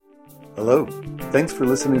Hello. Thanks for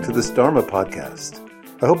listening to this Dharma podcast.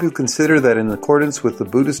 I hope you consider that in accordance with the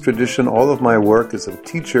Buddhist tradition, all of my work as a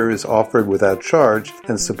teacher is offered without charge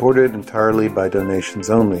and supported entirely by donations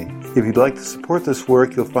only. If you'd like to support this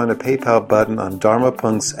work, you'll find a PayPal button on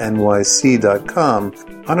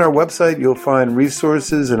dharmapunksnyc.com. On our website, you'll find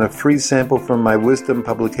resources and a free sample from my Wisdom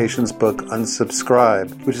Publications book,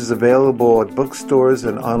 Unsubscribe, which is available at bookstores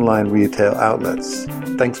and online retail outlets.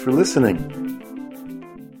 Thanks for listening.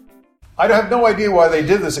 I have no idea why they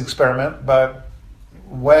did this experiment, but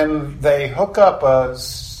when they hook up a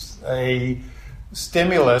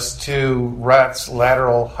stimulus to rats'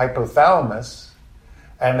 lateral hypothalamus,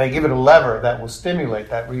 and they give it a lever that will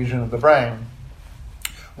stimulate that region of the brain,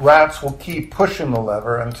 rats will keep pushing the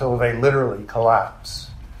lever until they literally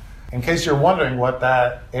collapse. In case you're wondering what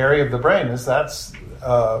that area of the brain is, that's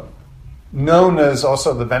known as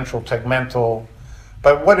also the ventral tegmental.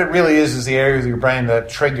 But what it really is the area of your brain that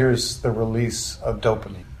triggers the release of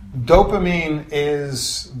dopamine. Dopamine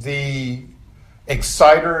is the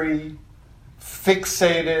excitatory,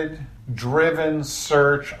 fixated, driven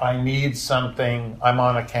search, I need something, I'm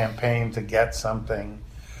on a campaign to get something,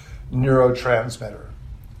 neurotransmitter.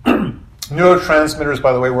 Neurotransmitters,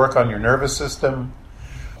 by the way, work on your nervous system.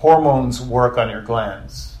 Hormones work on your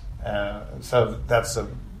glands. So that's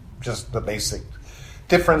just the basic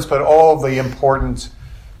difference, but most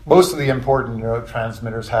of the important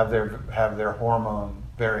neurotransmitters have their hormone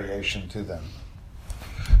variation to them.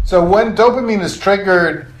 So when dopamine is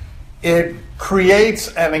triggered, it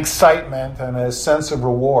creates an excitement and a sense of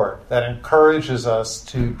reward that encourages us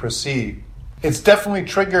to proceed. It's definitely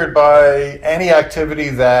triggered by any activity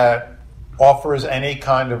that offers any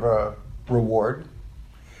kind of a reward,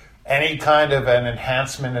 any kind of an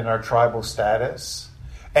enhancement in our tribal status,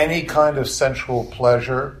 any kind of sensual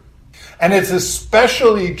pleasure. And it's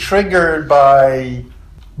especially triggered by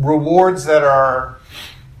rewards that are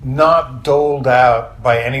not doled out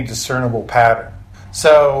by any discernible pattern.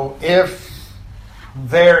 So if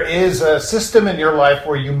there is a system in your life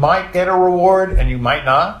where you might get a reward and you might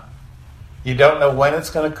not, you don't know when it's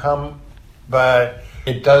going to come, but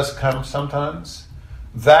it does come sometimes,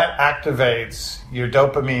 that activates your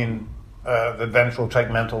dopamine, the ventral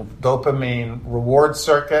tegmental dopamine reward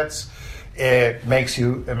circuits. It makes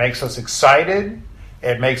us excited.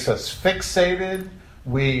 It makes us fixated.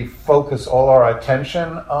 We focus all our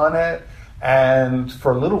attention on it, and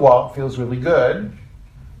for a little while it feels really good,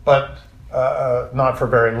 but not for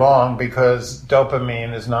very long, because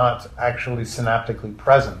dopamine is not actually synaptically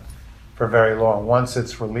present for very long. Once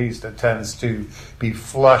it's released, it tends to be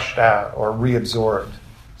flushed out or reabsorbed.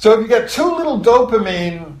 So if you get too little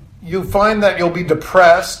dopamine, you find that you'll be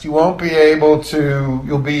depressed, you'll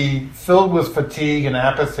be filled with fatigue and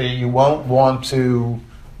apathy, you won't want to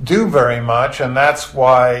do very much, and that's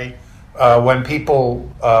why when people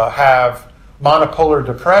have monopolar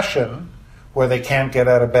depression, where they can't get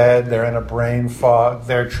out of bed, they're in a brain fog,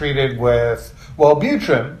 they're treated with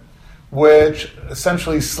Wellbutrin, which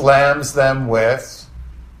essentially slams them with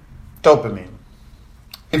dopamine.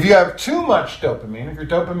 If you have too much dopamine, if your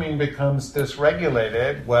dopamine becomes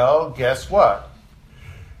dysregulated, well, guess what?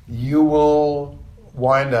 You will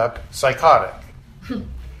wind up psychotic.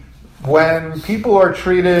 When people are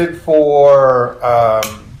treated for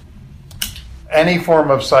any form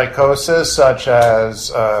of psychosis, such as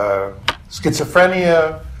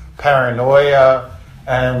schizophrenia, paranoia,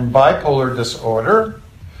 and bipolar disorder,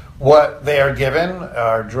 what they are given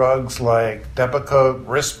are drugs like Depakote,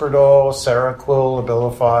 Risperdal, Seroquel,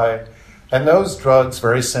 Abilify, and those drugs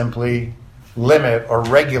very simply limit or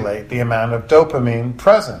regulate the amount of dopamine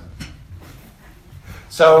present.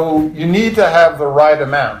 So you need to have the right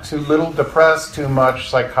amount, too little depressed, too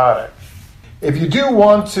much psychotic. If you do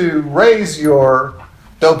want to raise your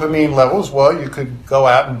dopamine levels, well, you could go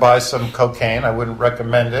out and buy some cocaine. I wouldn't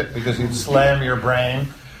recommend it because you'd slam your brain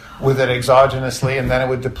with it exogenously, and then it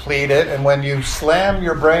would deplete it. And when you slam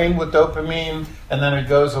your brain with dopamine and then it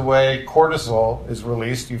goes away, cortisol is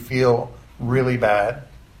released, you feel really bad.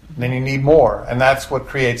 And then you need more, and that's what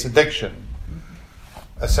creates addiction.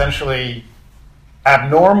 Essentially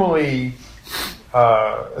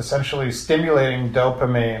stimulating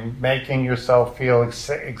dopamine, making yourself feel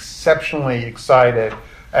exceptionally excited,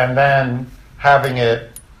 and then having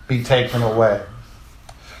it be taken away.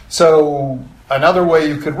 So another way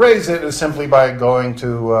you could raise it is simply by going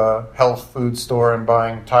to a health food store and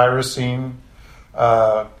buying tyrosine,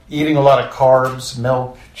 eating a lot of carbs,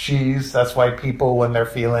 milk, cheese. That's why people, when they're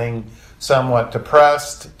feeling somewhat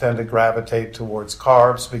depressed, tend to gravitate towards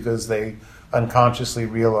carbs, because they unconsciously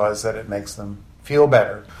realize that it makes them feel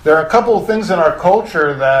better. There are a couple of things in our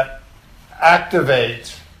culture that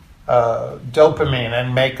activate dopamine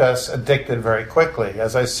and make us addicted very quickly.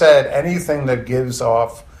 As I said, anything that gives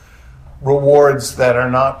off rewards that are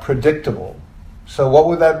not predictable. So what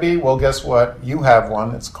would that be? Well, guess what? You have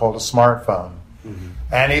one. It's called a smartphone. Mm-hmm.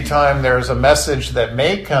 Anytime there's a message that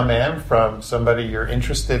may come in from somebody you're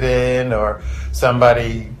interested in or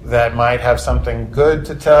somebody that might have something good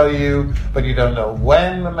to tell you, but you don't know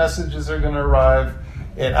when the messages are going to arrive,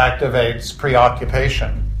 it activates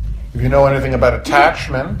preoccupation. If you know anything about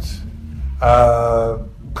attachment,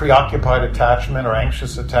 preoccupied attachment or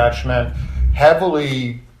anxious attachment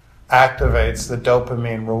heavily activates the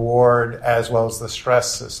dopamine reward as well as the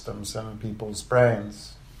stress systems in people's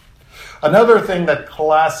brains. Another thing that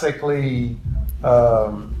classically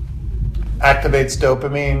activates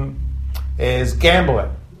dopamine is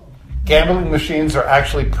gambling. Gambling machines are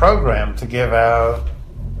actually programmed to give out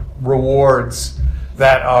rewards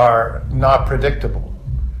that are not predictable.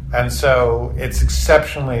 And so it's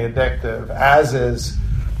exceptionally addictive, as is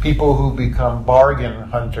people who become bargain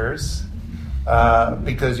hunters,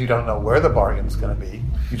 because you don't know where the bargain's going to be.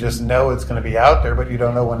 You just know it's going to be out there, but you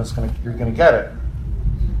don't know when you're going to get it.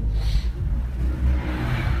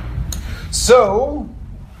 So,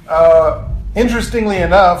 interestingly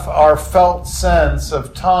enough, our felt sense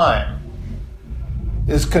of time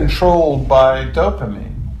is controlled by dopamine.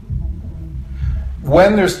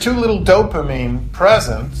 When there's too little dopamine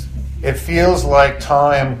present, it feels like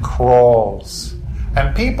time crawls.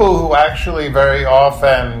 And people who actually very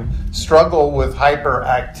often struggle with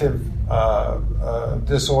hyperactive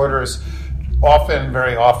disorders often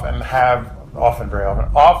have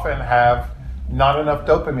not enough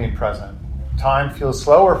dopamine present. Time feels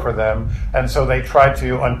slower for them, and so they try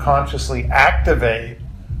to unconsciously activate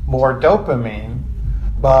more dopamine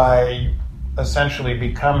by essentially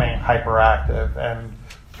becoming hyperactive and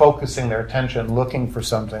focusing their attention, looking for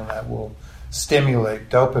something that will stimulate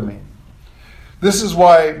dopamine. This is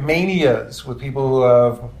why manias with people who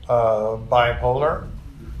have bipolar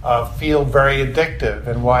feel very addictive,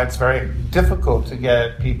 and why it's very difficult to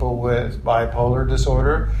get people with bipolar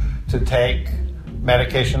disorder to take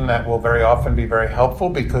medication that will very often be very helpful,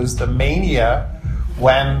 because the mania,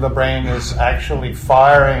 when the brain is actually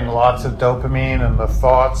firing lots of dopamine and the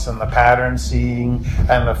thoughts and the pattern seeing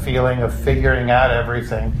and the feeling of figuring out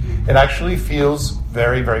everything, it actually feels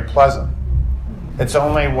very, very pleasant. It's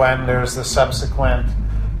only when there's the subsequent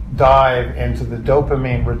dive into the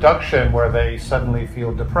dopamine reduction where they suddenly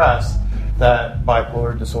feel depressed that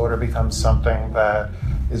bipolar disorder becomes something that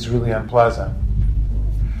is really unpleasant.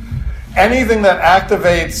 Anything that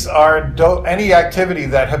activates any activity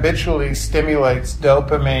that habitually stimulates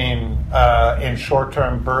dopamine in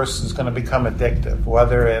short-term bursts is going to become addictive,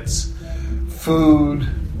 whether it's food,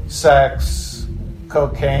 sex,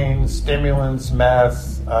 cocaine, stimulants,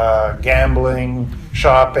 meth, gambling,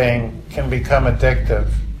 shopping can become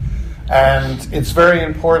addictive. And it's very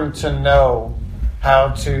important to know how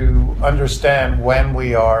to understand when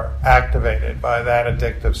we are activated by that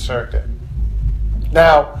addictive circuit.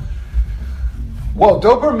 Now, well,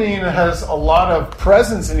 dopamine has a lot of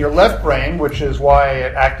presence in your left brain, which is why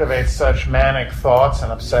it activates such manic thoughts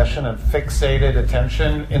and obsession and fixated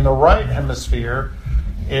attention. In the right hemisphere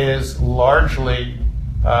is largely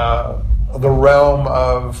the realm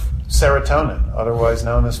of serotonin, otherwise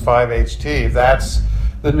known as 5-HT. That's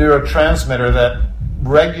the neurotransmitter that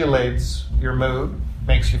regulates your mood,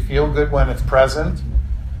 makes you feel good when it's present,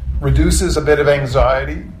 reduces a bit of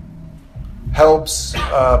anxiety, helps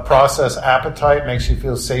process appetite, makes you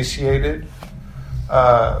feel satiated,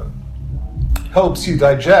 helps you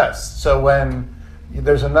digest. So when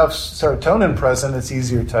there's enough serotonin present, it's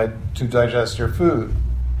easier to digest your food.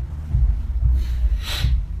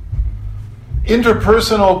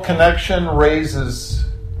 Interpersonal connection raises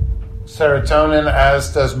serotonin,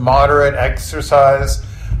 as does moderate exercise,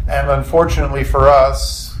 and unfortunately for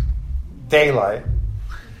us, daylight.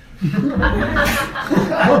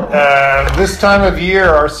 This time of year,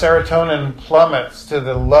 our serotonin plummets to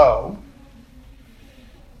the low.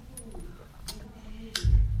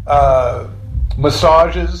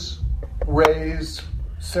 Massages raise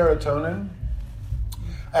serotonin,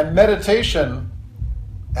 and meditation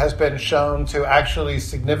has been shown to actually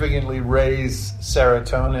significantly raise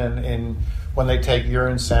serotonin when they take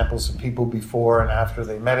urine samples of people before and after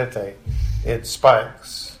they meditate. It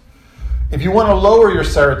spikes. If you want to lower your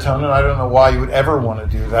serotonin, I don't know why you would ever want to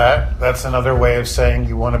do that. That's another way of saying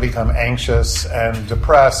you want to become anxious and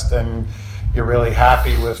depressed, and you're really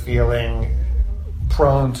happy with feeling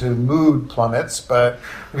prone to mood plummets. But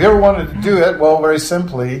if you ever wanted to do it, well, very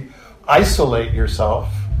simply, isolate yourself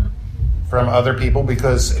from other people,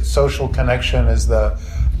 because social connection is the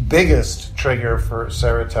biggest trigger for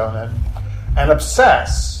serotonin. And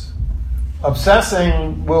obsess.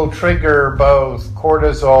 Obsessing will trigger both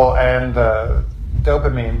cortisol and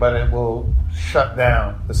dopamine, but it will shut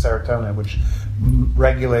down the serotonin, which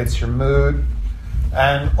regulates your mood.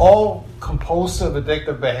 And all compulsive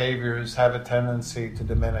addictive behaviors have a tendency to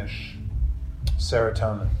diminish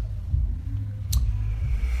serotonin.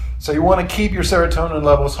 So you want to keep your serotonin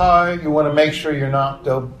levels high. You want to make sure you're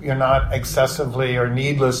not excessively or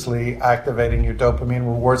needlessly activating your dopamine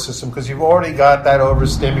reward system, because you've already got that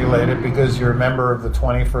overstimulated because you're a member of the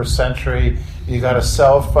 21st century. You got a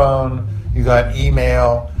cell phone, you got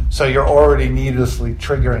email, so you're already needlessly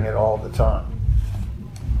triggering it all the time.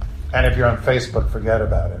 And if you're on Facebook, forget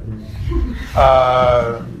about it.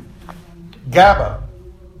 GABA.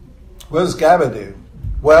 What does GABA do?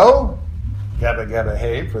 Well, GABA,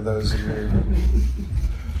 hey, for those of you.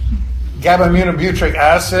 GABA-aminobutyric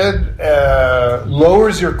acid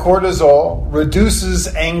lowers your cortisol,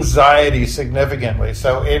 reduces anxiety significantly.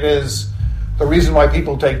 So it is the reason why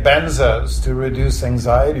people take benzos to reduce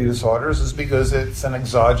anxiety disorders is because it's an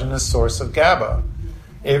exogenous source of GABA.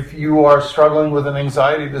 If you are struggling with an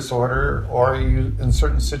anxiety disorder, or you, in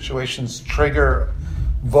certain situations, trigger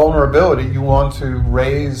vulnerability, you want to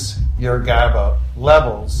raise your GABA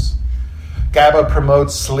levels. GABA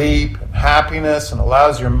promotes sleep and happiness and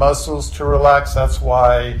allows your muscles to relax. That's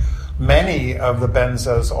why many of the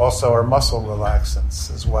benzos also are muscle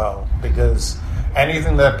relaxants as well, because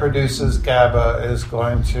anything that produces GABA is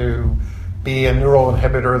going to be a neural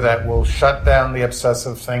inhibitor that will shut down the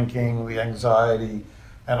obsessive thinking, the anxiety,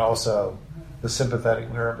 and also the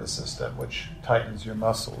sympathetic nervous system, which tightens your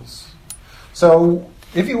muscles. So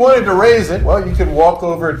if you wanted to raise it, well, you could walk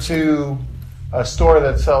over to a store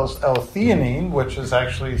that sells L-theanine, which is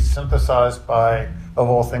actually synthesized by, of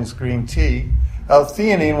all things, green tea.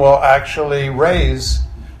 L-theanine will actually raise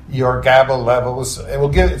your GABA levels.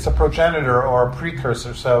 It's a progenitor or a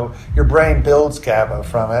precursor, so your brain builds GABA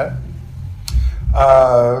from it.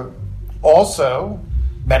 Also,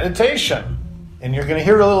 meditation. And you're going to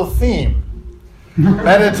hear a little theme.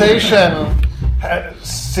 Meditation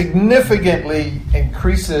significantly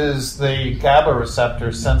increases the GABA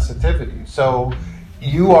receptor sensitivity. So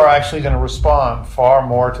you are actually going to respond far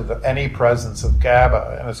more to any presence of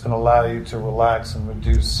GABA, and it's going to allow you to relax and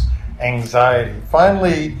reduce anxiety.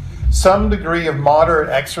 Finally, some degree of moderate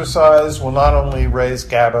exercise will not only raise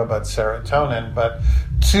GABA but serotonin, but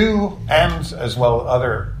and as well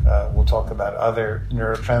other, we'll talk about other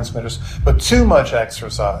neurotransmitters, but too much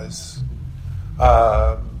exercise,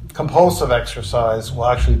 compulsive exercise, will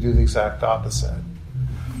actually do the exact opposite.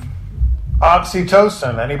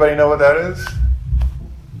 Oxytocin, anybody know what that is?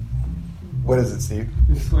 What is it, Steve?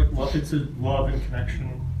 It's like it's a love and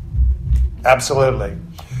connection. Absolutely.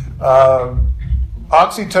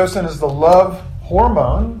 Oxytocin is the love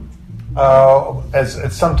hormone, as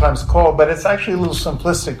it's sometimes called, but it's actually a little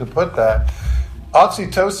simplistic to put that.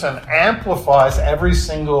 Oxytocin amplifies every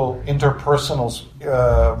single interpersonal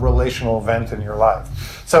relational event in your life.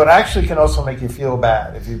 So it actually can also make you feel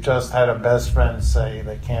bad. If you've just had a best friend say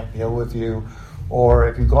they can't deal with you, or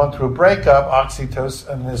if you've gone through a breakup,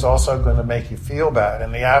 oxytocin is also going to make you feel bad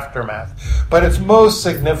in the aftermath. But it's most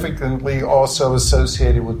significantly also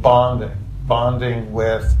associated with bonding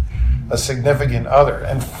with a significant other.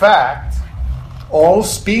 In fact, all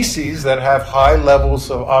species that have high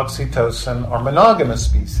levels of oxytocin are monogamous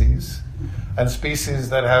species, and species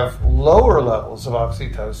that have lower levels of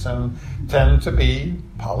oxytocin tend to be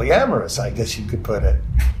polyamorous, I guess you could put it.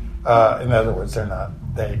 In other words,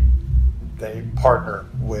 they partner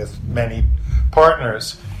with many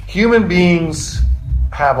partners. Human beings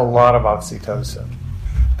have a lot of oxytocin.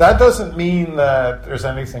 That doesn't mean that there's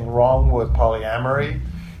anything wrong with polyamory.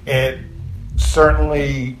 It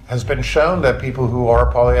certainly has been shown that people who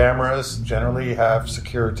are polyamorous generally have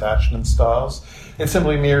secure attachment styles. It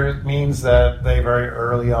simply means that they very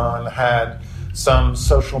early on had some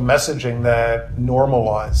social messaging that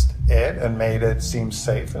normalized it and made it seem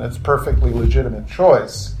safe, and it's a perfectly legitimate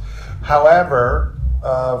choice. However,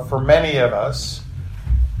 for many of us,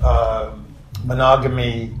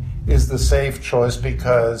 monogamy is the safe choice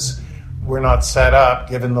because we're not set up,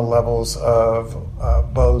 given the levels of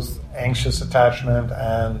both anxious attachment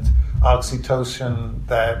and oxytocin,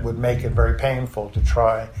 that would make it very painful to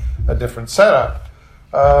try a different setup.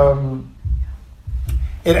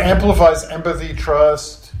 It amplifies empathy,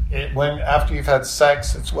 trust. After you've had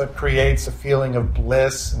sex, it's what creates a feeling of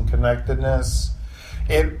bliss and connectedness.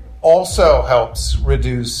 It also helps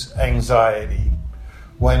reduce anxiety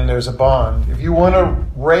when there's a bond. If you want to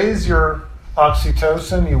raise your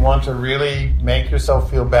Oxytocin, you want to really make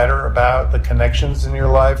yourself feel better about the connections in your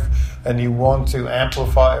life, and you want to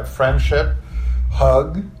amplify friendship.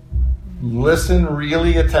 Hug. Listen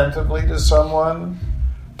really attentively to someone.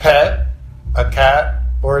 Pet a cat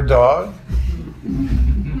or a dog.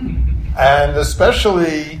 And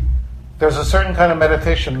especially, there's a certain kind of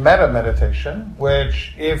meditation, metta meditation,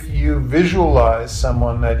 which if you visualize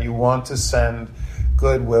someone that you want to send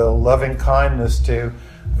goodwill, loving kindness to,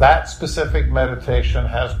 that specific meditation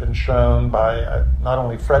has been shown by not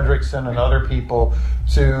only Fredrickson and other people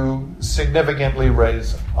to significantly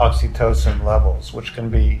raise oxytocin levels, which can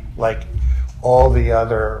be like all the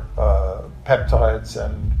other peptides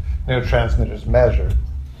and neurotransmitters measured.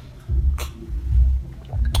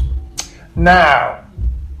 Now,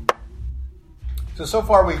 so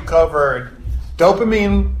far we've covered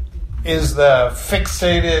dopamine is the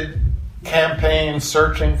fixated campaign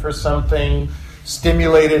searching for something,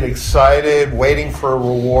 stimulated, excited, waiting for a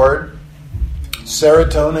reward.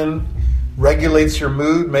 Serotonin regulates your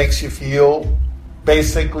mood, makes you feel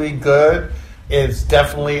basically good. It's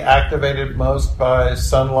definitely activated most by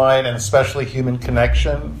sunlight and especially human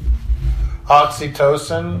connection.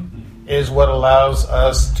 Oxytocin is what allows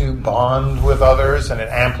us to bond with others, and it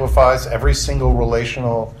amplifies every single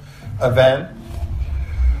relational event.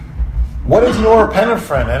 What is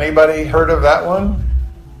norepinephrine? Anybody heard of that one?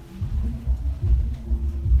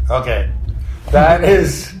 Okay. That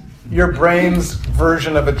is your brain's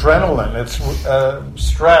version of adrenaline. It's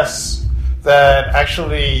stress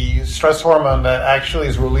hormone that actually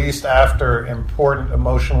is released after important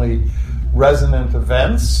emotionally resonant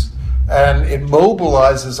events, and it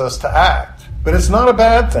mobilizes us to act. But it's not a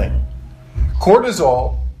bad thing.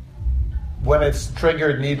 Cortisol, when it's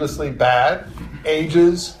triggered needlessly bad,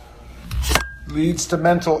 ages, leads to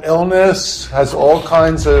mental illness, has all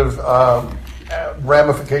kinds of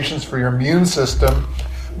ramifications for your immune system.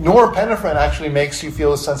 Norepinephrine actually makes you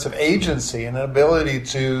feel a sense of agency and an ability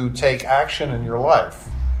to take action in your life.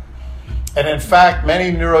 And in fact,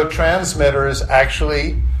 many neurotransmitters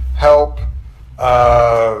actually help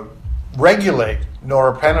regulate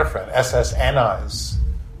norepinephrine. SSNIs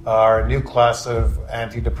are a new class of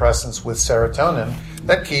antidepressants with serotonin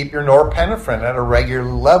that keep your norepinephrine at a regular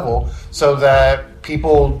level so that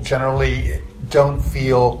people generally don't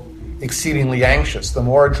feel exceedingly anxious. The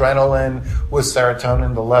more adrenaline with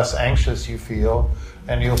serotonin, the less anxious you feel,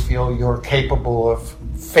 and you'll feel you're capable of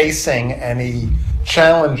facing any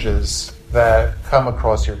challenges that come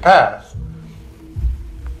across your path.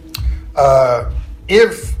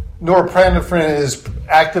 If norepinephrine is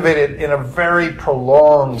activated in a very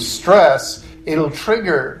prolonged stress, it'll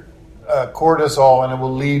trigger cortisol and it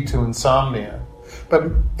will lead to insomnia.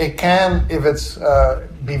 But it can, if it's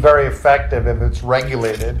be very effective if it's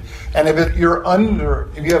regulated. And if you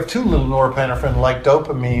have too little norepinephrine, like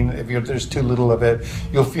dopamine, there's too little of it,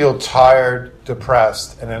 you'll feel tired,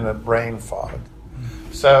 depressed, and in a brain fog.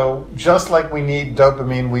 So just like we need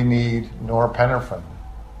dopamine, we need norepinephrine.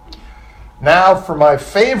 Now for my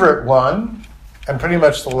favorite one, and pretty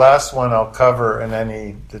much the last one I'll cover in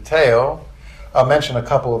any detail. I'll mention a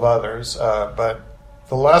couple of others, but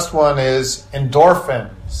the last one is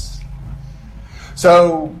endorphins.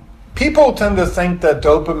 So people tend to think that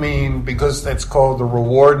dopamine, because it's called the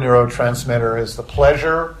reward neurotransmitter, is the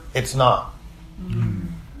pleasure. It's not.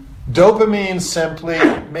 Dopamine simply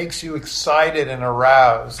makes you excited and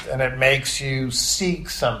aroused, and it makes you seek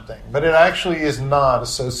something. But it actually is not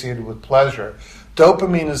associated with pleasure.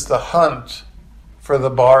 Dopamine is the hunt for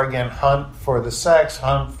the bargain, hunt for the sex,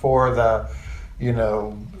 hunt for the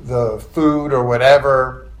food or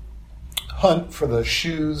whatever, hunt for the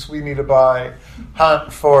shoes we need to buy,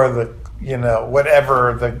 hunt for the,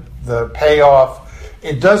 whatever the payoff.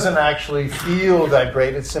 It doesn't actually feel that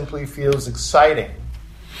great. It simply feels exciting.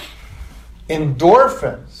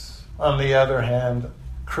 Endorphins, on the other hand,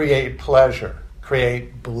 create pleasure,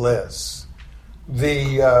 create bliss.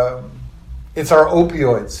 It's our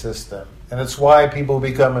opioid system, and it's why people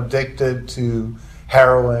become addicted to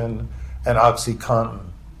heroin and OxyContin,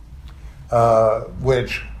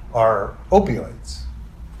 which are opioids.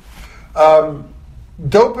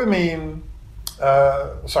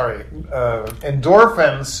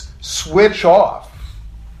 Endorphins switch off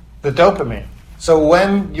the dopamine. So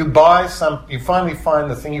when you buy you finally find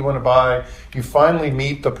the thing you want to buy, you finally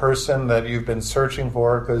meet the person that you've been searching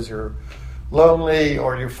for because you're lonely,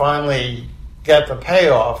 or you finally get the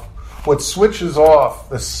payoff, what switches off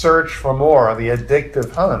the search for more, the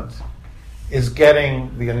addictive hunt, is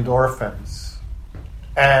getting the endorphins.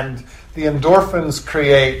 And the endorphins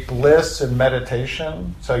create bliss in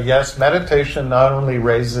meditation. So yes, meditation not only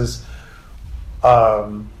raises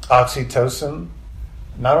oxytocin,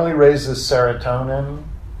 not only raises serotonin,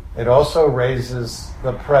 it also raises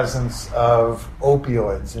the presence of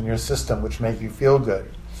opioids in your system, which make you feel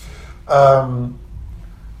good.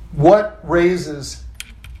 What raises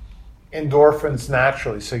endorphins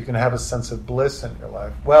naturally so you can have a sense of bliss in your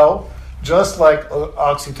life? Well, just like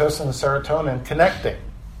oxytocin and serotonin, connecting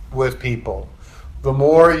with people. The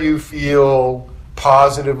more you feel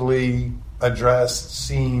positively addressed,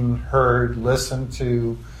 seen, heard, listened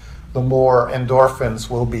to, the more endorphins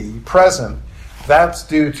will be present. That's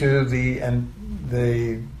due to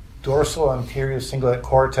the dorsal anterior cingulate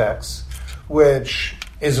cortex, which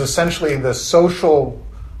is essentially the social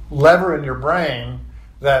lever in your brain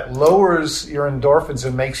that lowers your endorphins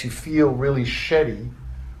and makes you feel really shitty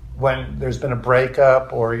when there's been a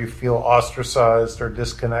breakup or you feel ostracized or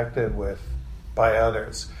disconnected by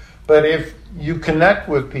others. But if you connect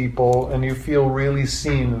with people and you feel really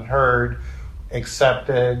seen and heard,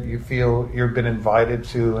 accepted, you feel you've been invited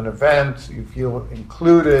to an event, you feel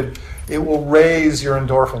included, it will raise your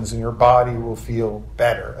endorphins and your body will feel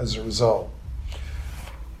better as a result.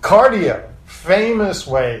 Cardio, famous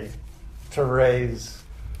way to raise.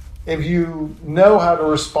 If you know how to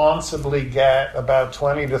responsibly get about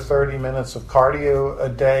 20 to 30 minutes of cardio a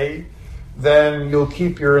day, then you'll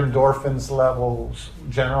keep your endorphins levels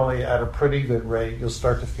generally at a pretty good rate. You'll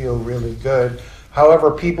start to feel really good.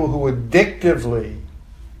 However, people who addictively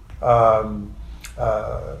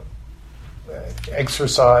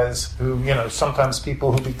exercise, sometimes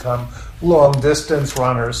people who become long-distance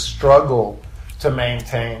runners struggle to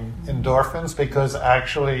maintain endorphins because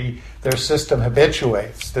actually their system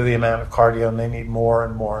habituates to the amount of cardio and they need more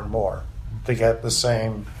and more and more to get the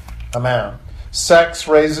same amount. Sex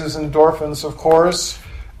raises endorphins, of course,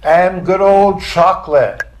 and good old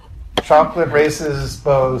chocolate. Chocolate raises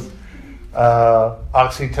both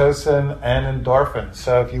oxytocin and endorphins.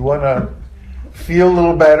 So if you want to feel a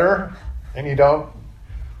little better and you don't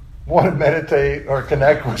want to meditate or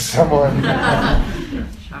connect with someone,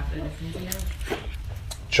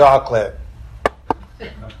 chocolate.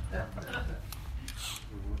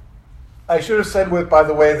 I should have said by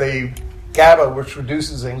the way, the GABA, which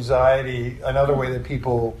reduces anxiety, another way that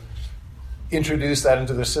people introduce that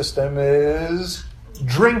into their system is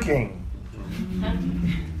drinking.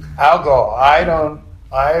 Alcohol.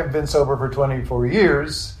 I've been sober for 24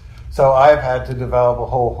 years, so I've had to develop a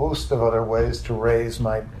whole host of other ways to raise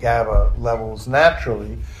my GABA levels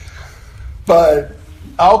naturally. But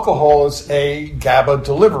alcohol is a GABA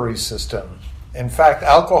delivery system. In fact,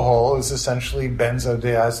 alcohol is essentially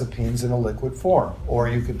benzodiazepines in a liquid form. Or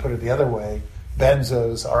you could put it the other way,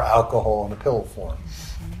 benzos are alcohol in a pill form.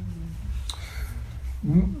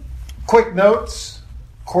 Quick notes.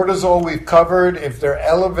 Cortisol we've covered. If they're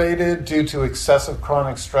elevated due to excessive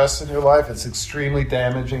chronic stress in your life, it's extremely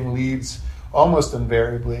damaging, leads almost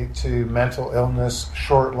invariably to mental illness,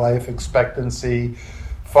 short life expectancy,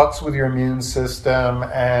 fucks with your immune system,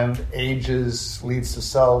 and leads to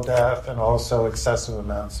cell death and also excessive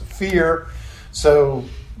amounts of fear. So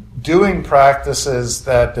doing practices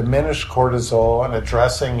that diminish cortisol and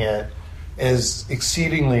addressing it is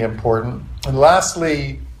exceedingly important. And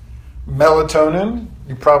lastly, melatonin,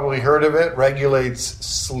 you probably heard of it, regulates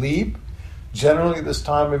sleep. Generally, this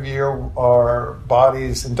time of year, our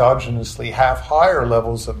bodies endogenously have higher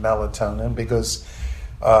levels of melatonin because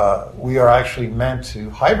we are actually meant to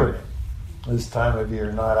hibernate this time of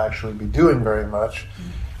year, not actually be doing very much.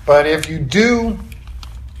 But if you do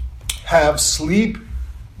have sleep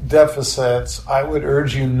deficits, I would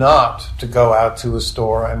urge you not to go out to a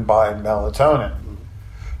store and buy melatonin,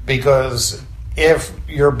 because if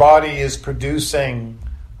your body is producing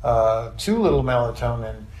too little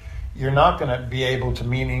melatonin, you're not going to be able to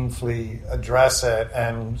meaningfully address it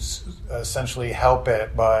and essentially help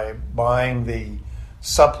it by buying the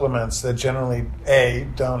supplements that generally, A,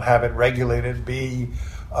 don't have it regulated, B,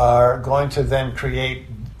 are going to then create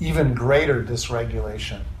even greater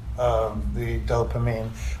dysregulation of the dopamine.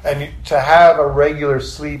 And to have a regular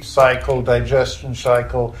sleep cycle, digestion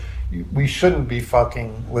cycle, we shouldn't be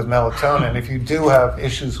fucking with melatonin. If you do have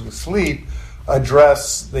issues with sleep,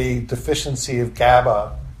 address the deficiency of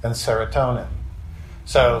GABA and serotonin.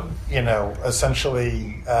 So,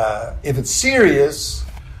 essentially, if it's serious,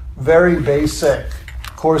 very basic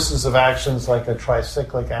courses of actions like a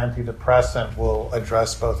tricyclic antidepressant will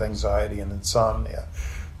address both anxiety and insomnia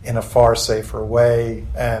in a far safer way,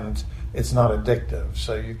 and it's not addictive.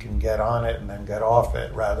 So you can get on it and then get off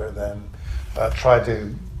it rather than try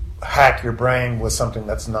to hack your brain with something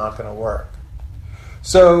that's not going to work.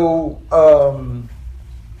 So,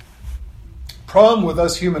 problem with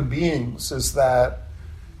us human beings is that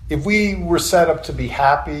if we were set up to be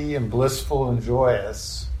happy and blissful and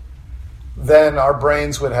joyous, then our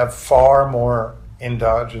brains would have far more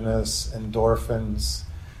endogenous endorphins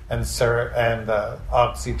and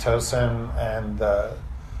oxytocin and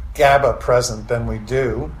GABA present than we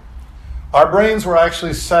do. Our brains were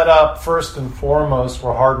actually set up, first and foremost,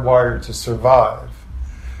 were hardwired to survive.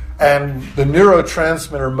 And the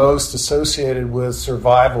neurotransmitter most associated with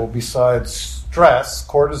survival, besides stress,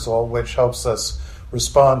 cortisol, which helps us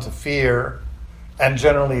respond to fear, and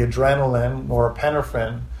generally adrenaline,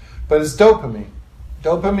 norepinephrine, but is dopamine.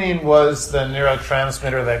 Dopamine was the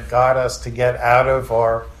neurotransmitter that got us to get out of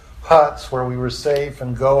our huts where we were safe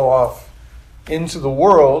and go off into the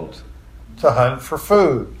world to hunt for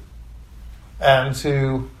food and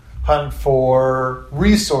to hunt for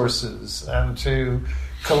resources and to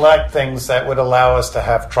collect things that would allow us to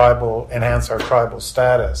have enhance our tribal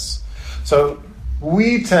status. So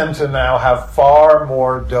we tend to now have far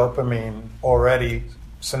more dopamine already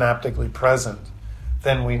synaptically present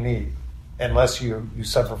than we need. Unless you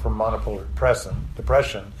suffer from monopolar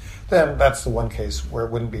depression, then that's the one case where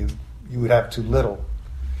you would have too little.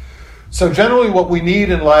 So generally what we need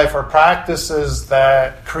in life are practices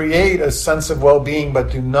that create a sense of well-being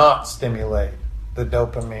but do not stimulate the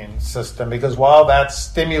dopamine system, because while that's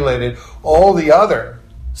stimulated, all the other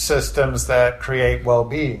systems that create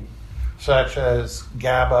well-being, such as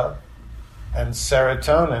GABA and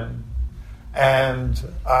serotonin and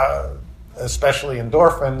especially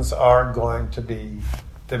endorphins, are going to be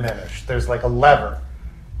diminished. There's like a lever.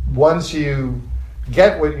 Once you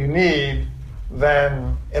get what you need,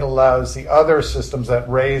 then it allows the other systems that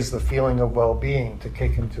raise the feeling of well-being to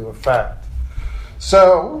kick into effect.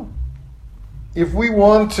 So, if we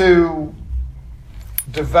want to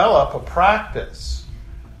develop a practice,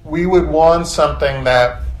 we would want something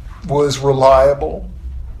that was reliable,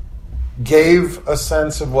 gave a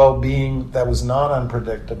sense of well-being that was not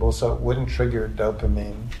unpredictable, so it wouldn't trigger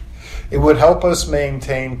dopamine. It would help us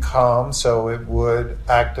maintain calm, so it would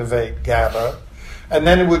activate GABA. And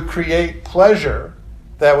then it would create pleasure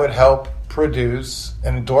that would help produce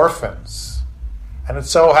endorphins. And it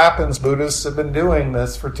so happens Buddhists have been doing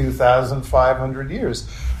this for 2,500 years.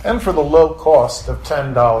 And for the low cost of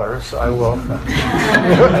 $10, I will.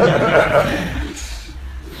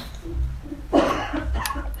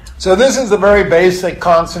 So this is the very basic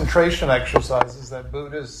concentration exercises that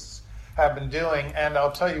Buddhists have been doing. And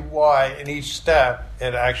I'll tell you why in each step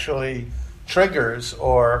it actually triggers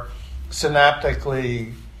or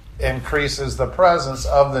synaptically increases the presence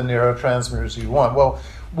of the neurotransmitters you want. Well,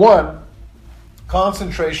 one,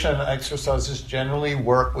 concentration exercises generally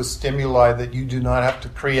work with stimuli that you do not have to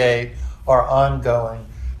create, are ongoing,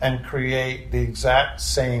 and create the exact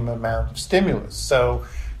same amount of stimulus. So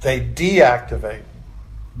they deactivate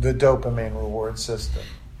the dopamine reward system.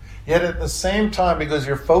 Yet at the same time, because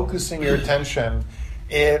you're focusing your attention,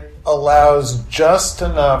 it allows just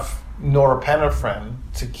enough norepinephrine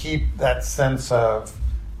to keep that sense of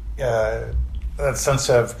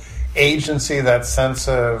agency, that sense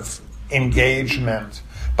of engagement,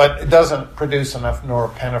 but it doesn't produce enough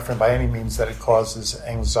norepinephrine by any means that it causes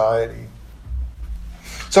anxiety.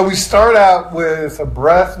 So we start out with a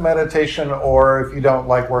breath meditation, or if you don't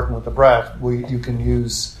like working with the breath, you can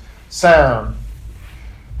use sound.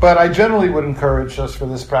 But I generally would encourage us for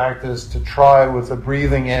this practice to try with the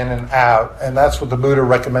breathing in and out, and that's what the Buddha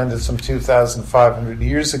recommended some 2,500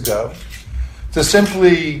 years ago, to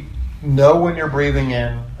simply know when you're breathing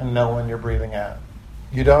in and know when you're breathing out.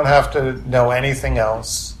 You don't have to know anything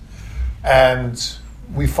else. And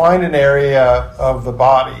we find an area of the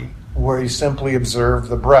body where you simply observe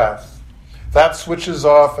the breath. That switches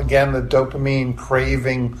off, again, the dopamine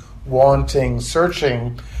craving, wanting,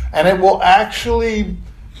 searching, and it will actually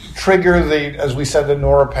trigger as we said, the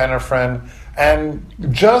norepinephrine. And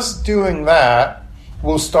just doing that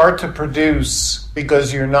will start to produce,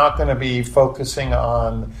 because you're not going to be focusing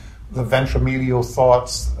on the ventromedial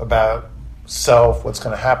thoughts about self, what's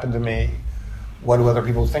going to happen to me, what do other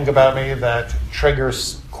people think about me, that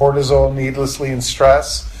triggers cortisol needlessly in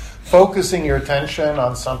stress. Focusing your attention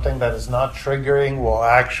on something that is not triggering will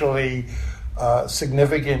actually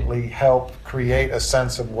significantly help create a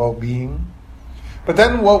sense of well-being. But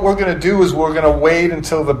then what we're going to do is we're going to wait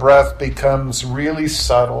until the breath becomes really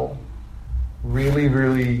subtle, really,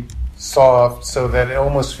 really soft, so that it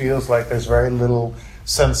almost feels like there's very little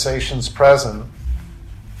sensations present.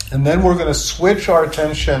 And then we're going to switch our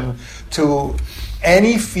attention to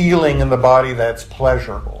any feeling in the body that's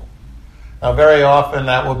pleasurable. Now, very often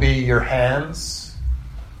that will be your hands,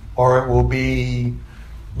 or it will be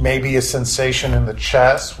maybe a sensation in the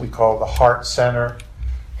chest, we call the heart center.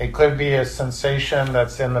 It could be a sensation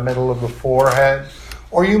that's in the middle of the forehead,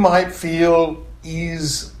 or you might feel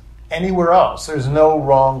ease anywhere else. There's no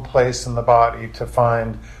wrong place in the body to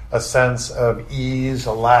find a sense of ease,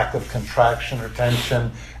 a lack of contraction or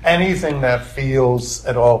tension, anything that feels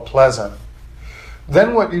at all pleasant.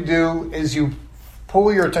 Then what you do is you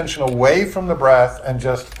pull your attention away from the breath and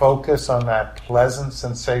just focus on that pleasant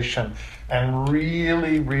sensation and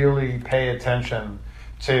really, really pay attention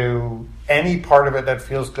to any part of it that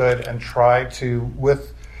feels good and try to,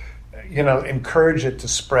 encourage it to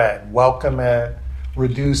spread, welcome it,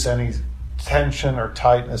 reduce any tension or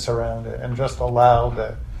tightness around it, and just allow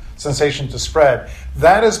the sensation to spread.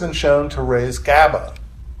 That has been shown to raise GABA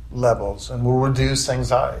levels and will reduce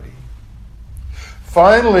anxiety.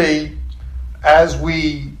 Finally, as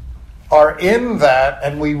we are in that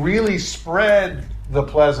and we really spread the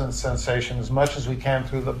pleasant sensation as much as we can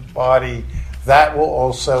through the body, that will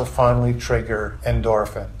also finally trigger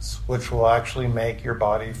endorphins, which will actually make your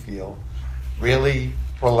body feel really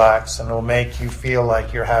relaxed, and will make you feel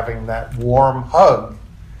like you're having that warm hug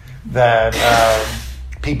that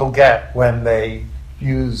people get when they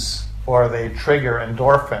use or they trigger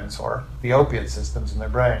endorphins or the opiate systems in their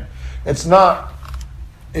brain. It's not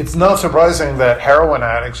surprising that heroin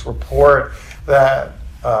addicts report that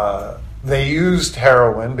they used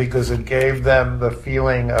heroin because it gave them the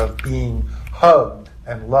feeling of being hugged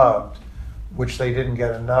and loved, which they didn't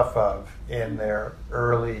get enough of in their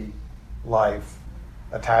early life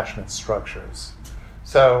attachment structures.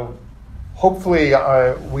 So hopefully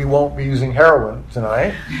we won't be using heroin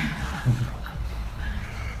tonight.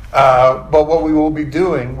 But what we will be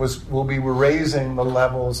doing we'll be raising the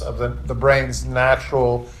levels of the brain's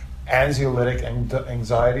natural anxiolytic and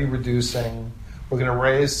anxiety reducing. We're going to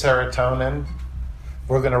raise serotonin.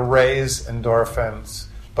 We're going to raise endorphins,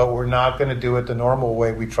 but we're not going to do it the normal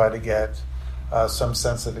way we try to get some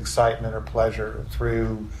sense of excitement or pleasure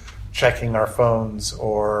through checking our phones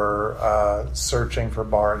or searching for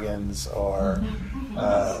bargains or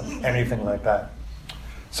anything like that.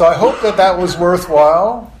 So I hope that was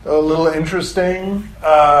worthwhile, a little interesting.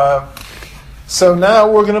 So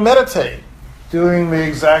now we're going to meditate, doing the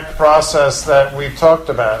exact process that we've talked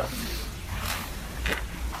about.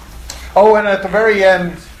 Oh, and at the very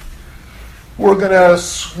end, we're going to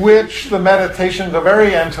switch the meditation at the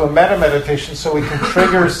very end to a meta-meditation so we can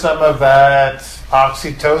trigger some of that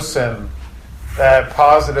oxytocin, that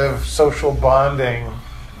positive social bonding,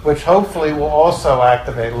 which hopefully will also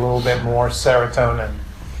activate a little bit more serotonin.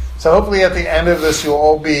 So hopefully at the end of this you'll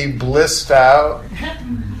all be blissed out,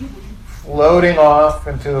 floating off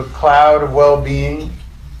into a cloud of well-being,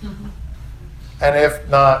 and if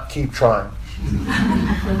not, keep trying.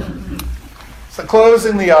 So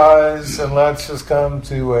closing the eyes, and let's just come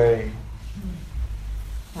to a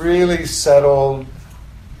really settled,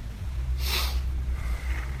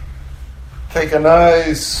 take a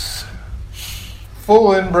nice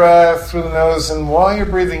full in-breath through the nose, and while you're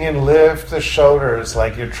breathing in, lift the shoulders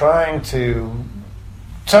like you're trying to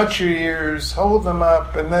touch your ears, hold them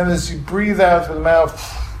up, and then as you breathe out through the mouth,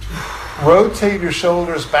 rotate your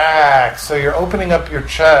shoulders back so you're opening up your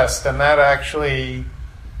chest, and that actually,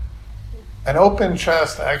 an open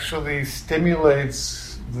chest actually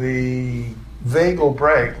stimulates the vagal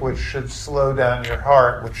brake, which should slow down your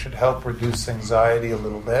heart, which should help reduce anxiety a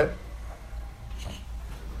little bit.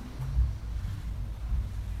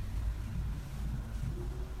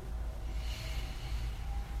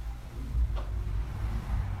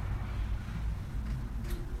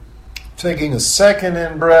 Taking a second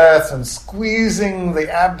in-breath and squeezing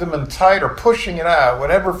the abdomen tight or pushing it out,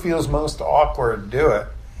 whatever feels most awkward, do it.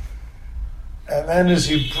 And then as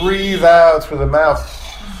you breathe out through the mouth,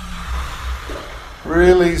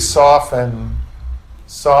 really soften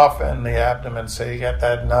the abdomen so you get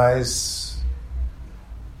that nice,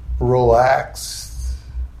 relaxed,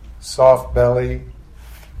 soft belly.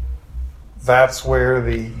 That's where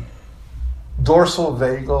the dorsal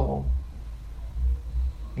vagal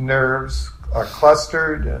nerves are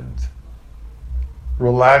clustered, and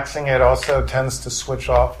relaxing it also tends to switch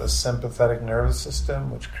off the sympathetic nervous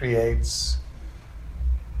system, which creates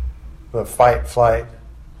the fight-flight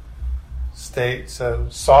state. So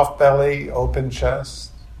soft belly, open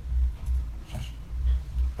chest.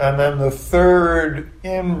 And then the third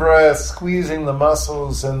in-breath, squeezing the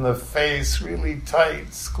muscles in the face really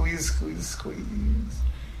tight. Squeeze, squeeze, squeeze.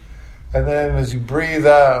 And then as you breathe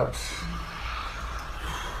out,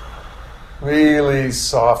 really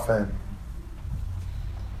soften.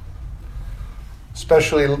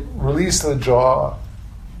 Especially release the jaw.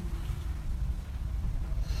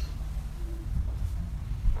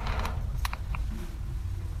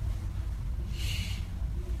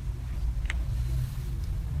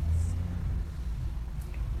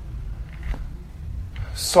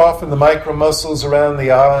 Soften the micro muscles around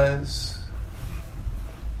the eyes.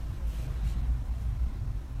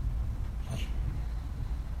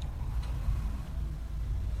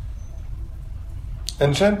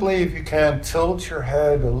 And gently, if you can, tilt your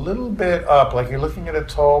head a little bit up, like you're looking at a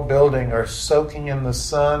tall building or soaking in the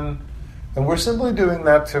sun. And we're simply doing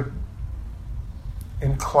that to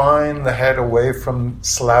incline the head away from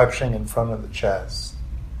slouching in front of the chest.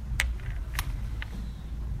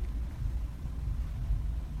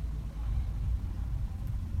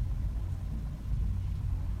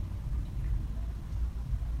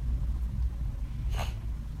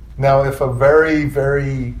 Now, if a very,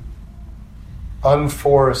 very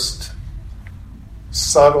unforced,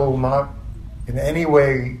 subtle, not in any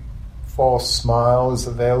way false smile is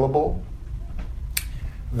available,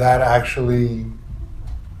 that actually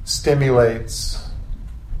stimulates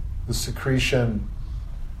the secretion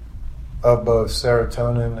of both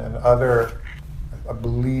serotonin and other, I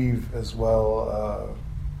believe as well,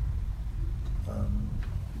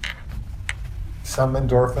 some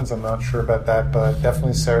endorphins. I'm not sure about that, but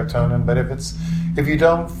definitely serotonin. But if you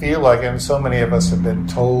don't feel like it, and so many of us have been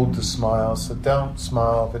told to smile, so don't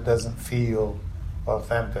smile if it doesn't feel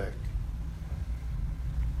authentic.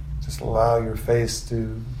 Just allow your face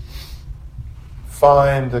to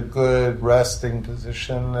find a good resting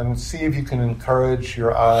position and see if you can encourage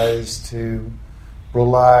your eyes to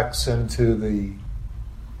relax into the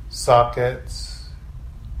sockets.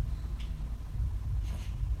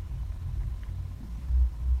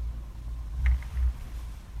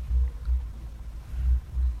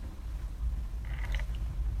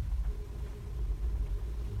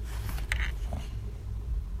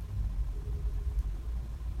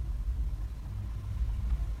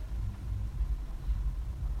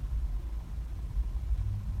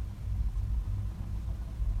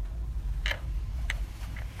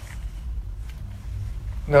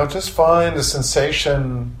 Now just find a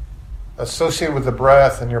sensation associated with the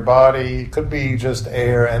breath in your body. It could be just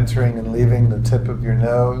air entering and leaving the tip of your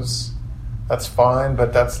nose. That's fine,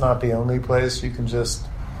 but that's not the only place. You can just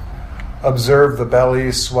observe the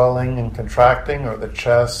belly swelling and contracting, or the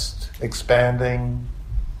chest expanding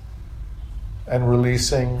and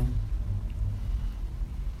releasing.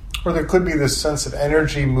 Or there could be this sense of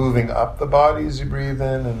energy moving up the body as you breathe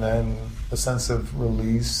in, and then a sense of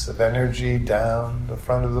release of energy down the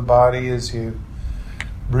front of the body as you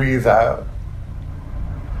breathe out.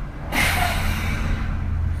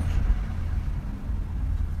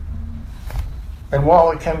 And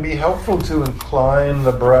while it can be helpful to incline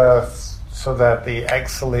the breath so that the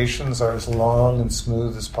exhalations are as long and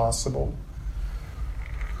smooth as possible,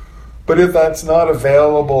 but if that's not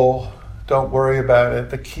available, don't worry about it.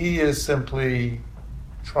 The key is simply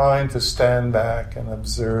trying to stand back and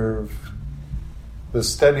observe the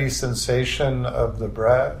steady sensation of the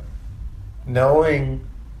breath, knowing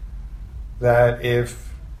that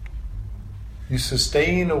if you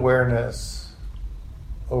sustain awareness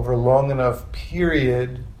over a long enough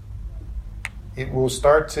period, it will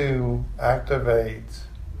start to activate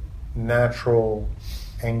natural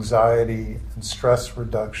anxiety and stress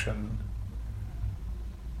reduction,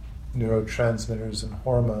 neurotransmitters and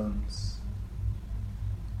hormones.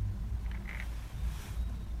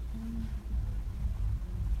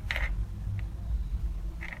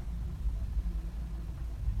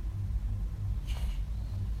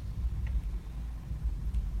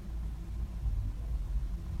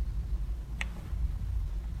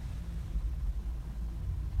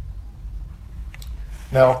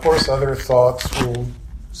 Now, of course, other thoughts will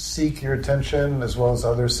seek your attention, as well as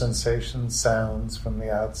other sensations, sounds from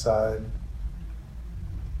the outside.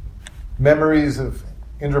 Memories of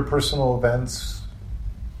interpersonal events,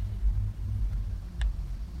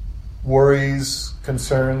 worries,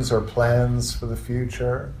 concerns, or plans for the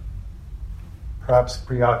future. Perhaps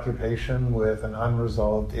preoccupation with an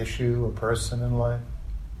unresolved issue or person in life.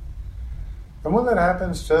 And when that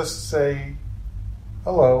happens, just say,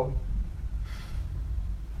 hello.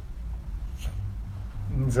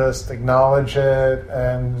 Just acknowledge it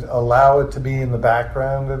and allow it to be in the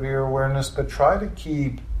background of your awareness, but try to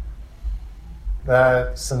keep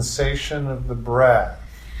that sensation of the breath.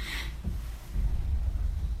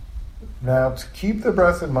 Now, to keep the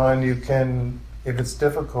breath in mind, you can, if it's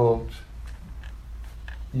difficult,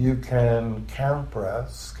 you can count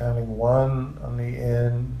breaths, counting 1 on the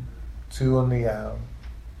in, 2 on the out,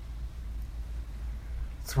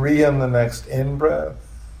 3 on the next in breath,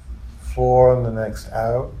 4 on the next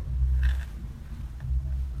out.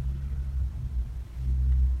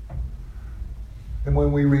 And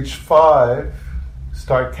when we reach 5,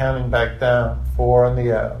 start counting back down. 4 on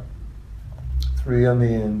the out, 3 on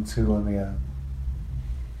the in, 2 on the out.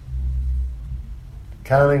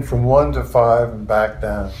 counting from 1 to 5 and back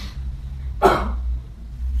down.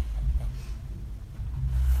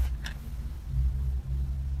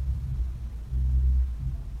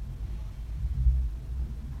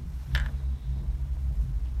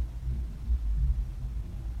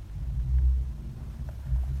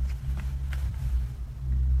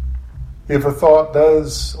 If a thought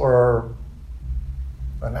does, or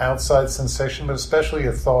an outside sensation, but especially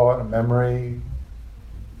a thought, a memory,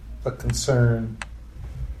 a concern,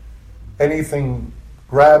 anything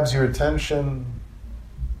grabs your attention,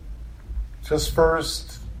 just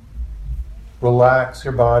first relax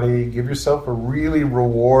your body, give yourself a really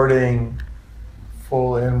rewarding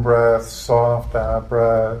full in-breath, soft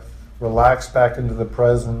out-breath, relax back into the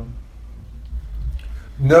present.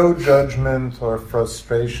 No judgment or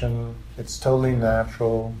frustration. It's totally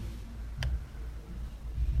natural.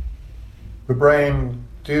 The brain,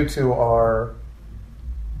 due to our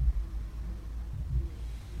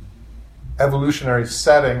evolutionary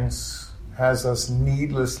settings, has us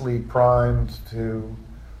needlessly primed to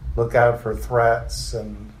look out for threats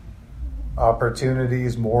and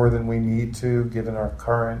opportunities more than we need to, given our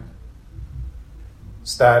current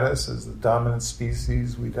status as the dominant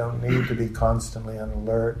species. We don't need to be constantly on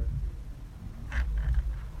alert.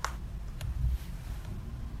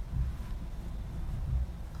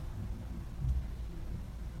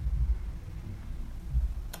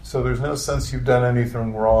 So there's no sense you've done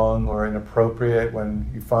anything wrong or inappropriate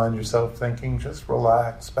when you find yourself thinking. Just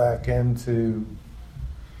relax back into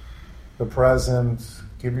the present.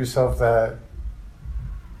 Give yourself that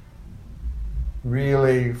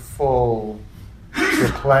really full,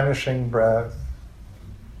 replenishing breath.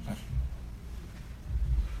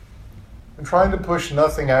 And trying to push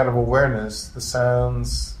nothing out of awareness, the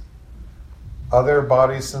sounds, other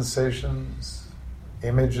body sensations,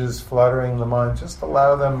 images fluttering the mind, just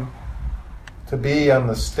allow them to be on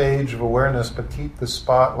the stage of awareness, but keep the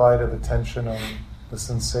spotlight of attention on the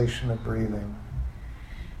sensation of breathing.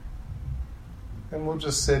 And we'll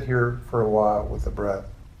just sit here for a while with the breath.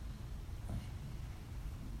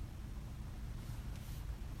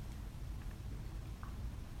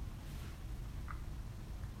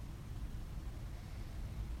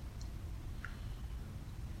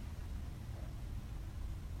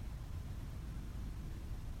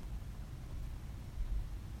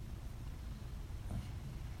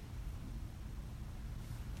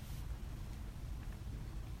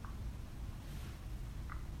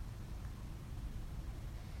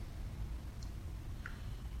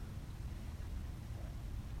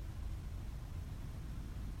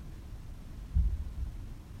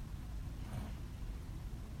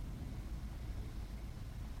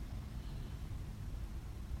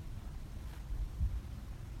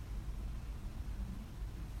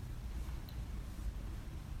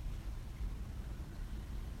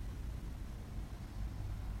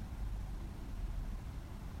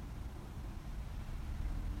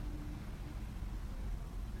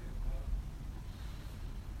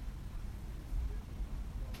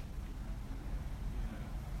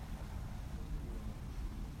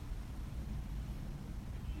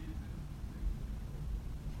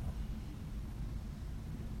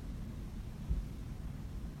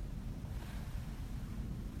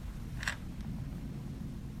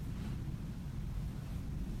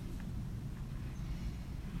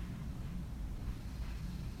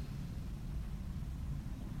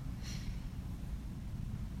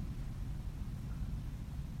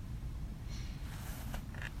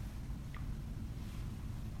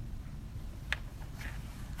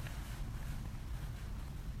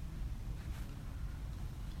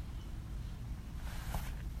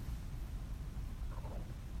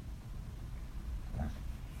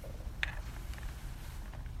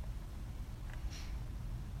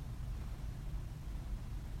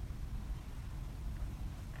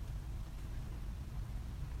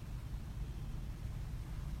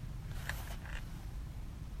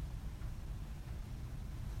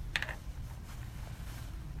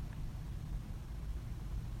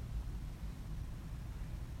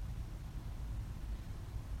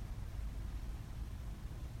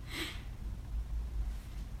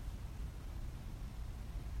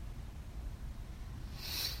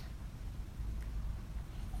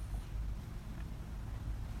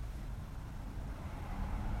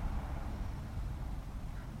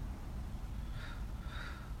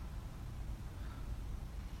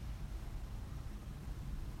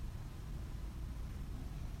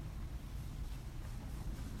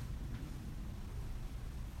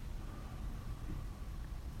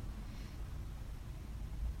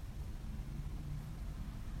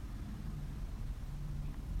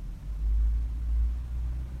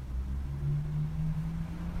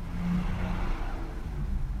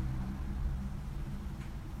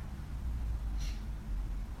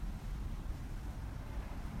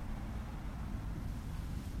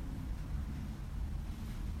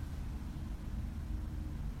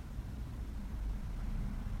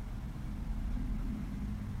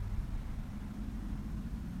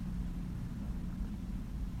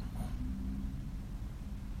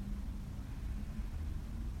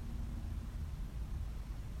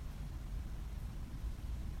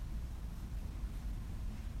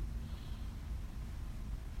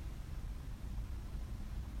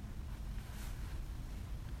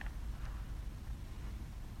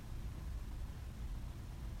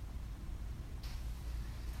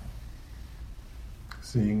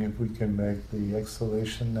 Seeing if we can make the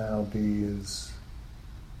exhalation now be as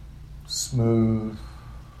smooth,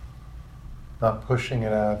 not pushing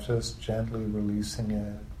it out, just gently releasing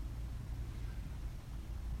it.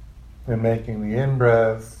 And making the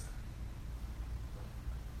in-breath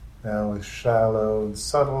now as shallow and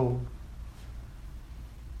subtle.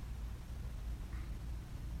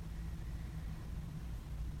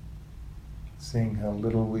 Seeing how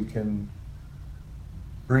little we can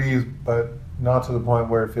breathe, but not to the point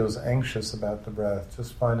where it feels anxious about the breath.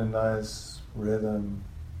 Just find a nice rhythm.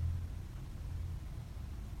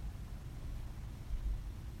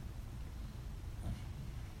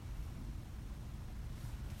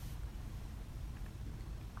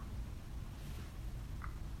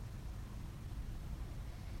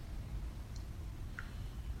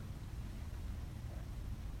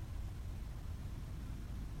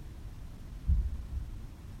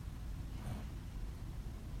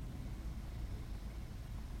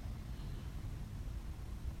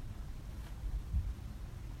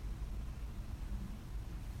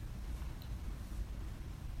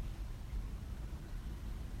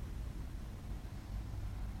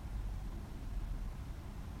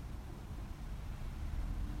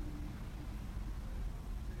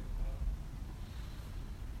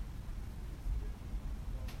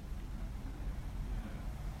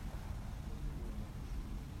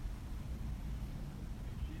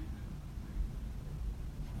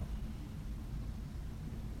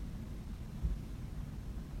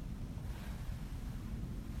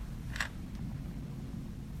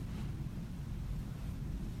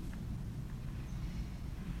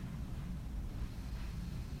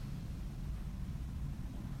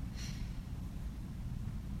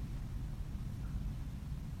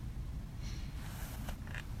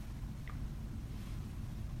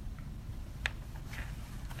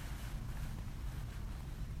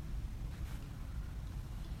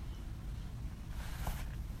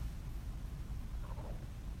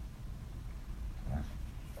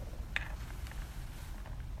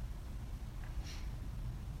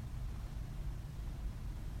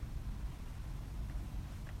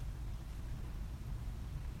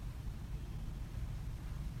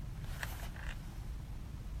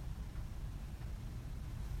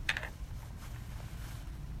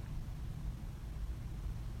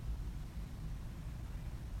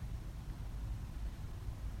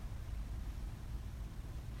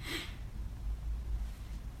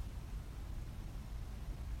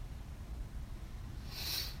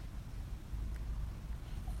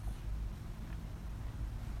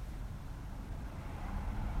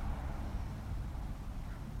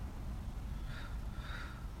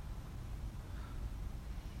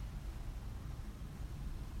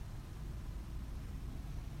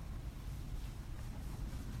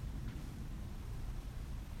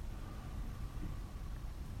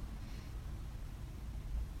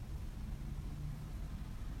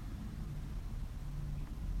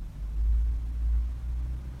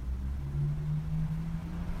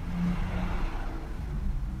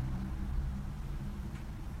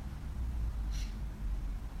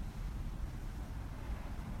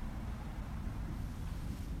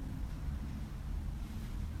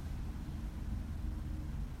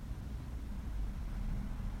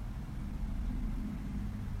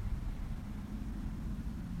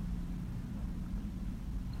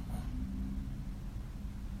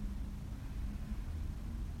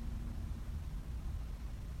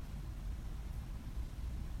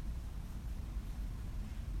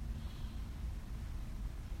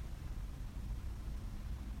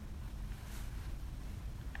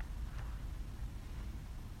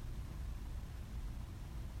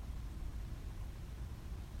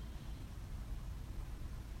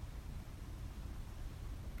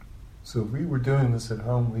 So if we were doing this at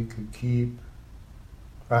home, we could keep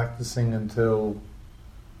practicing until,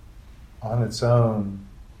 on its own,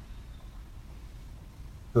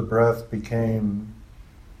 the breath became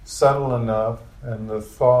subtle enough and the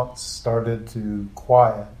thoughts started to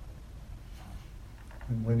quiet.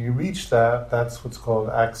 And when you reach that, that's what's called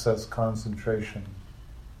access concentration.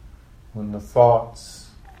 When the thoughts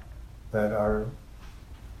that are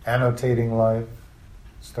annotating life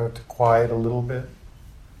start to quiet a little bit,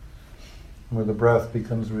 where the breath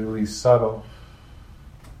becomes really subtle.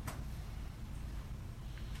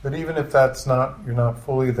 But even if you're not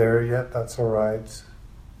fully there yet, that's all right.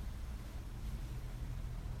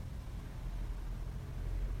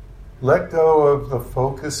 Let go of the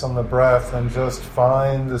focus on the breath and just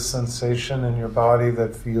find the sensation in your body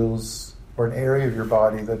that feels, or an area of your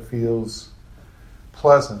body that feels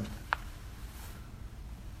pleasant.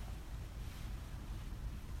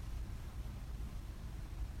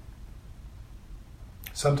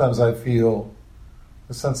 sometimes I feel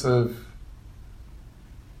a sense of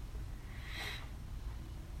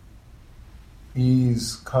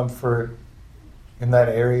ease, comfort in that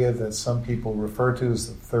area that some people refer to as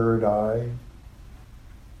the third eye,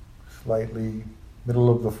 slightly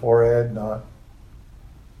middle of the forehead, not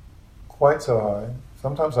quite so high.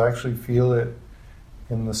 Sometimes I actually feel it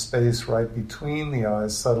in the space right between the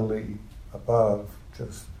eyes, subtly above,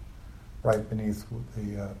 just right beneath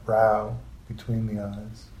the brow, between the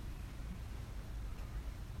eyes.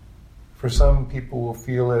 For some people will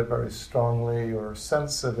feel it very strongly or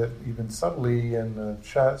sense of it even subtly in the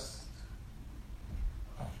chest.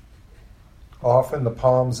 Often the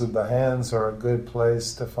palms of the hands are a good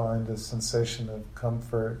place to find a sensation of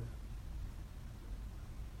comfort.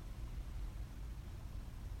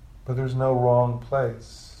 But there's no wrong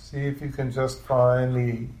place. See if you can just find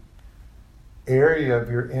the area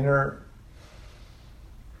of your inner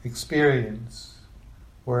experience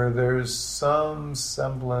where there's some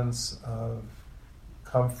semblance of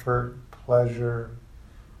comfort, pleasure,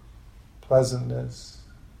 pleasantness.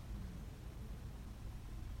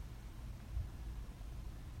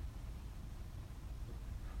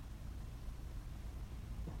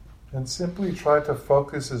 And simply try to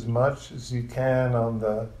focus as much as you can on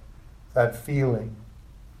that feeling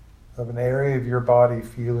of an area of your body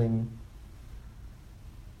feeling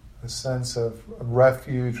a sense of a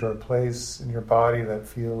refuge or a place in your body that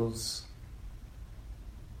feels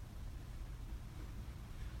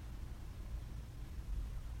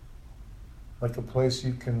like a place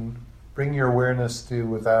you can bring your awareness to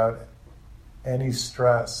without any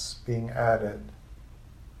stress being added.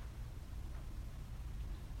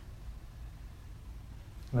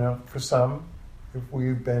 For some, if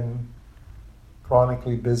we've been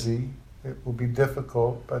chronically busy, it will be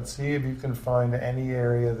difficult, but see if you can find any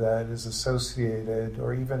area that is associated,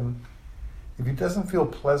 or even if it doesn't feel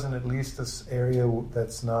pleasant, at least this area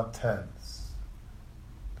that's not tense,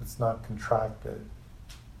 that's not contracted.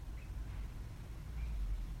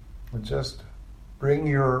 And just bring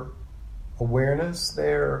your awareness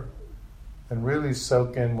there and really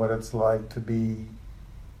soak in what it's like to be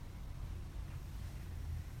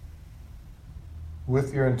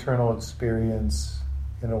with your internal experience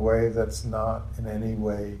in a way that's not in any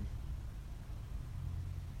way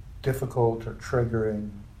difficult or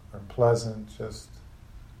triggering or pleasant, just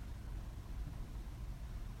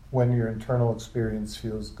when your internal experience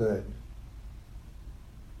feels good.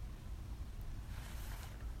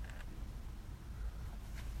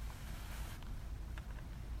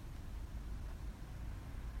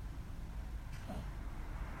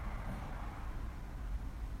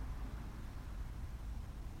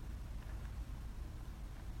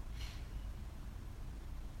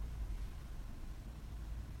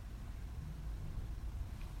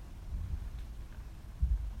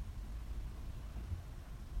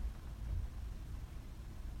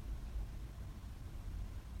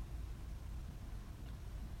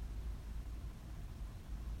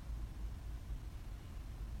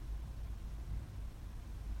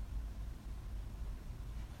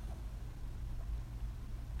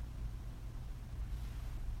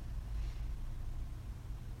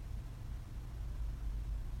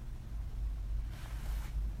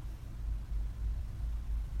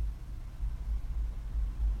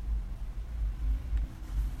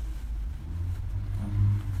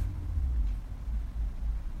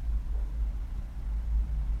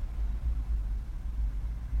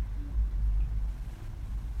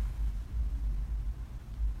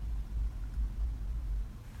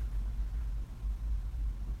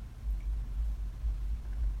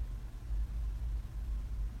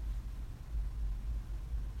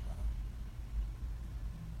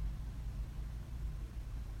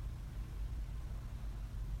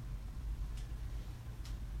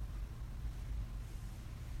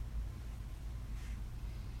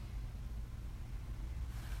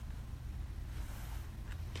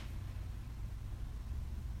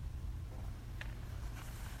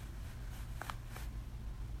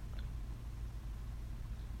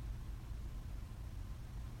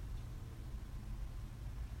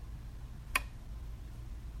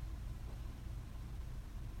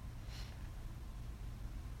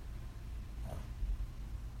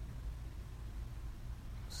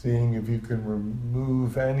 Seeing if you can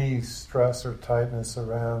remove any stress or tightness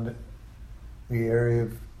around the area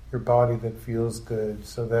of your body that feels good,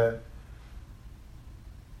 so that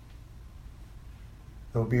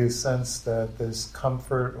there'll be a sense that this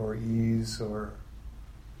comfort or ease or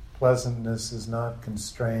pleasantness is not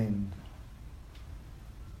constrained.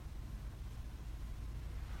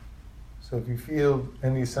 So if you feel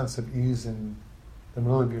any sense of ease in the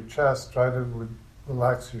middle of your chest, try to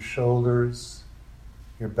Relax your shoulders,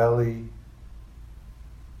 your belly,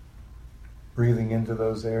 breathing into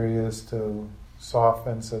those areas to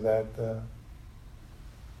soften so that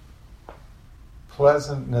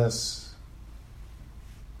pleasantness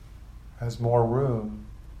has more room.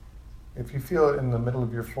 If you feel it in the middle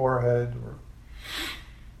of your forehead,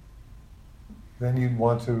 then you'd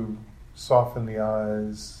want to soften the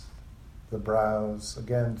eyes, the brows,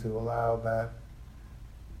 again to allow that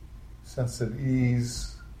sense of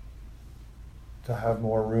ease to have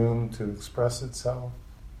more room to express itself.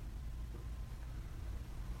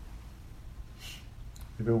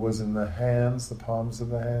 If it was in the hands, the palms of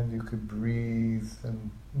the hand, you could breathe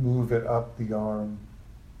and move it up the arm.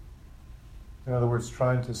 In other words,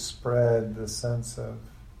 trying to spread the sense of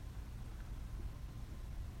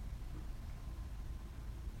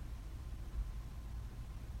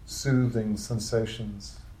soothing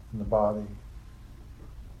sensations in the body.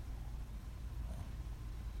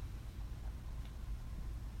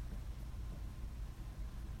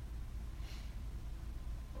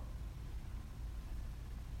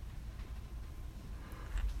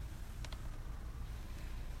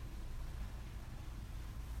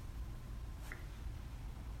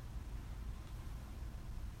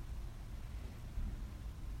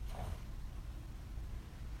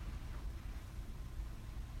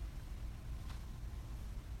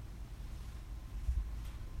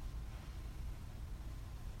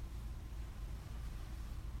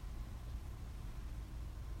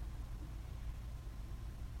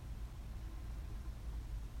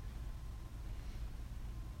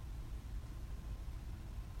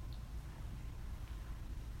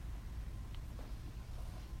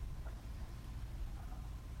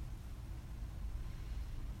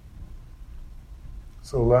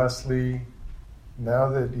 So lastly, now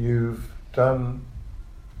that you've done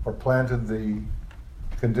or planted the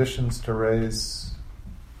conditions to raise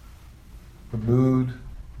the mood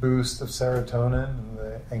boost of serotonin and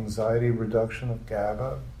the anxiety reduction of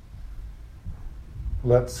GABA,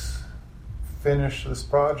 let's finish this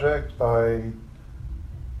project by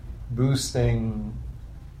boosting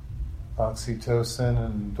oxytocin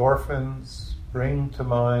and endorphins. Bring to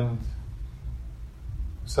mind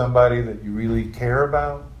somebody that you really care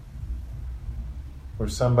about, or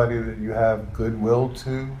somebody that you have goodwill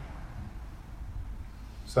to,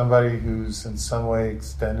 somebody who's in some way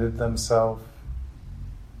extended themselves,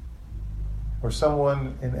 or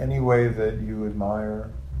someone in any way that you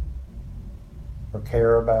admire or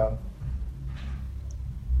care about.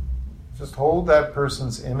 Just hold that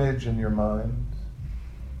person's image in your mind.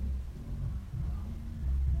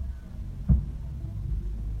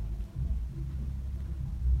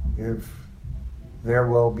 If their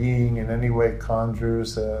well-being in any way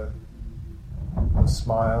conjures a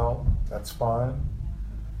smile, that's fine.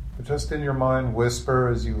 But just in your mind, whisper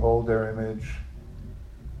as you hold their image,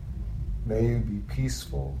 may you be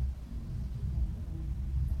peaceful.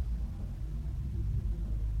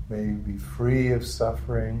 May you be free of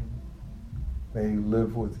suffering. May you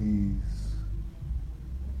live with ease.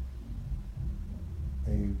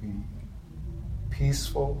 May you be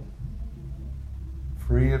peaceful,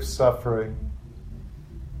 free of suffering.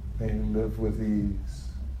 May you live with ease.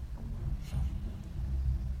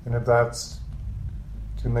 And if that's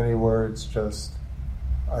too many words, just,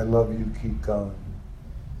 I love you, keep going.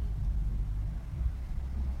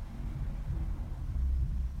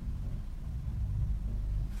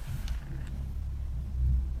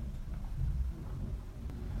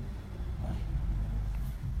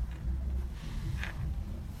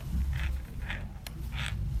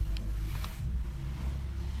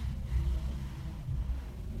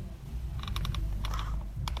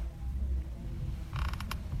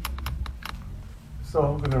 So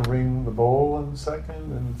I'm going to ring the bowl in a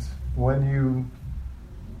second, and when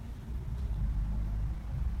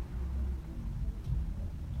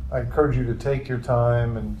I encourage you to take your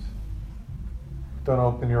time and don't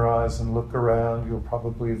open your eyes and look around. You'll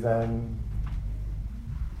probably then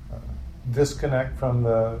disconnect from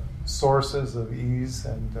the sources of ease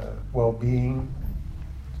and well-being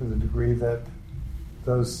to the degree that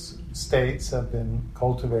those states have been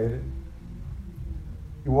cultivated.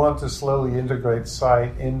 You want to slowly integrate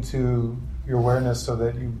sight into your awareness so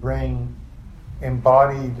that you bring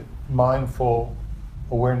embodied, mindful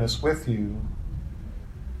awareness with you.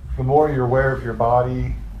 The more you're aware of your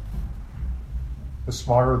body, the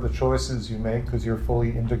smarter the choices you make, because you're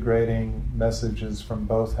fully integrating messages from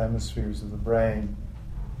both hemispheres of the brain.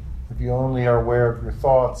 If you only are aware of your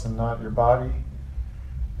thoughts and not your body,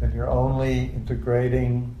 then you're only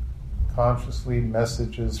integrating consciously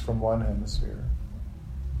messages from one hemisphere.